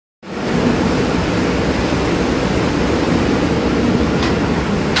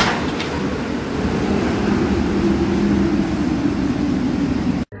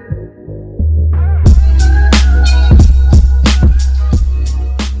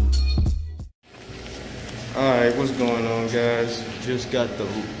Alright, what's going on, guys? Just got the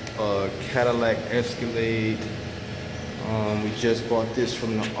Cadillac Escalade. We just bought this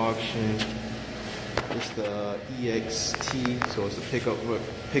from the auction. It's the EXT, so it's a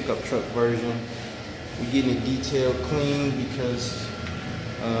pickup truck version. We're getting it detailed clean because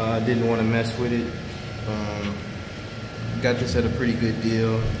I didn't want to mess with it. Got this at a pretty good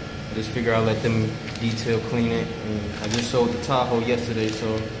deal. I just figure I'll let them detail clean it. And I just sold the Tahoe yesterday,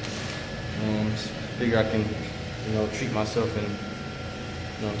 so figure I can, treat myself and,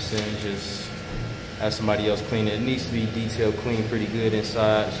 just have somebody else clean it. It needs to be detailed clean pretty good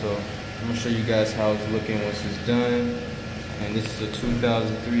inside, so I'm gonna show you guys how it's looking once it's done. And this is a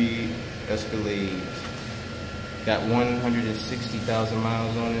 2003 Escalade. Got 160,000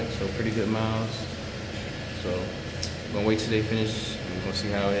 miles on it, so pretty good miles. So I'm gonna wait till they finish and we're gonna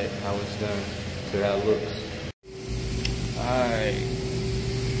see how it's done, see how it looks. Alright,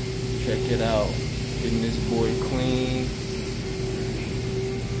 check it out. Getting this boy clean.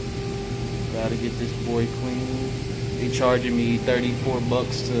 Gotta get this boy clean. They charging me 34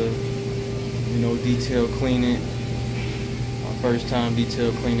 bucks to, detail clean it. My first time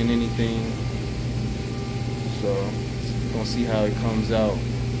detail cleaning anything. So, we're gonna see how it comes out.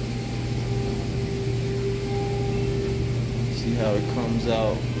 See how it comes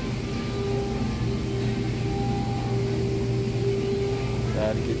out.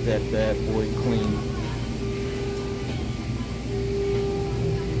 Gotta get that bad boy clean.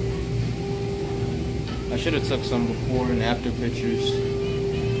 I should have took some before and after pictures.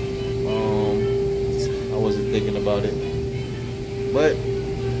 I wasn't thinking about it. But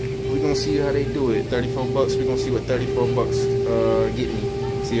we're gonna see how they do it. 34 bucks, we're gonna see what 34 bucks get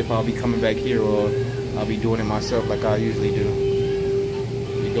me. See if I'll be coming back here or I'll be doing it myself like I usually do.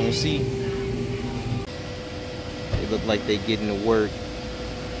 We're gonna see. They look like they getting to work.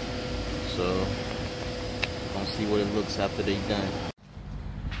 So gonna see what it looks after they done.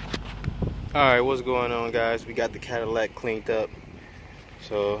 Alright, what's going on, guys? We got the Cadillac cleaned up.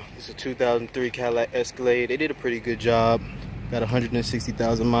 So it's a 2003 Cadillac Escalade. They did a pretty good job. Got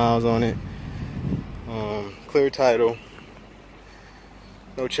 160,000 miles on it. Clear title.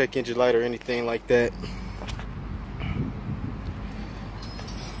 No check engine light or anything like that.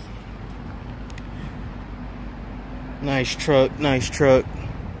 Nice truck, nice truck.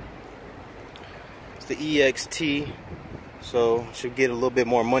 It's the EXT. So should get a little bit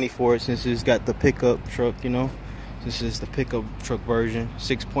more money for it since it's got the pickup truck, This is the pickup truck version,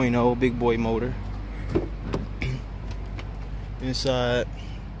 6.0 big boy motor. Inside,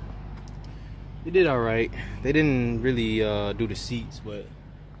 they did all right. They didn't really do the seats, but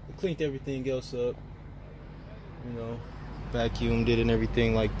they cleaned everything else up. Vacuumed it and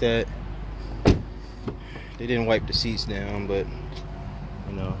everything like that. They didn't wipe the seats down, but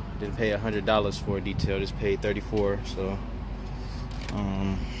didn't pay $100 for a detail. Just paid $34. So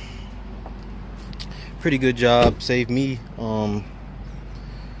pretty good job. Saved me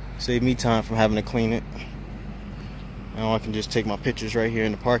time from having to clean it. Now I can just take my pictures right here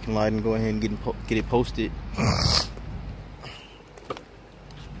in the parking lot and go ahead and get it posted.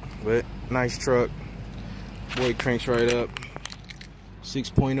 But nice truck. Boy cranks right up.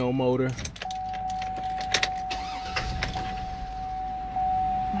 6.0 motor.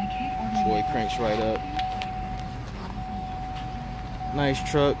 Boy cranks right up.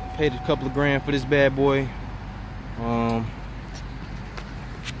 Nice truck. Paid a couple of grand for this bad boy.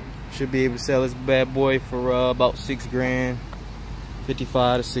 Should be able to sell this bad boy for about 6 grand,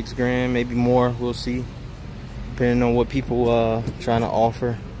 55 to 6 grand, maybe more. We'll see, depending on what people trying to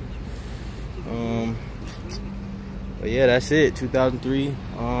offer. But yeah, that's it. 2003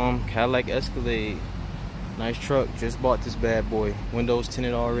 Cadillac Escalade. Nice truck. Just bought this bad boy. Windows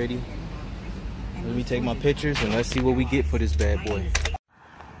tinted already. Let me take my pictures and let's see what we get for this bad boy.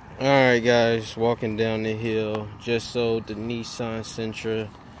 Alright, guys, walking down the hill. Just sold the Nissan Sentra.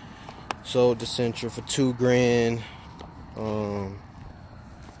 Sold the Sentra for 2 grand.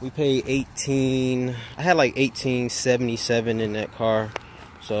 We paid 18. I had like 1877 in that car.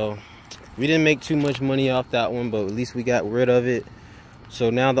 So we didn't make too much money off that one, but at least we got rid of it. So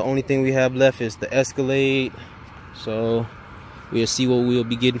now the only thing we have left is the Escalade. So we'll see what we'll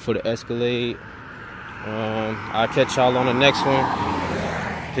be getting for the Escalade. I'll catch y'all on the next one.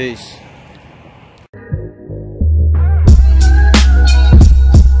 Peace.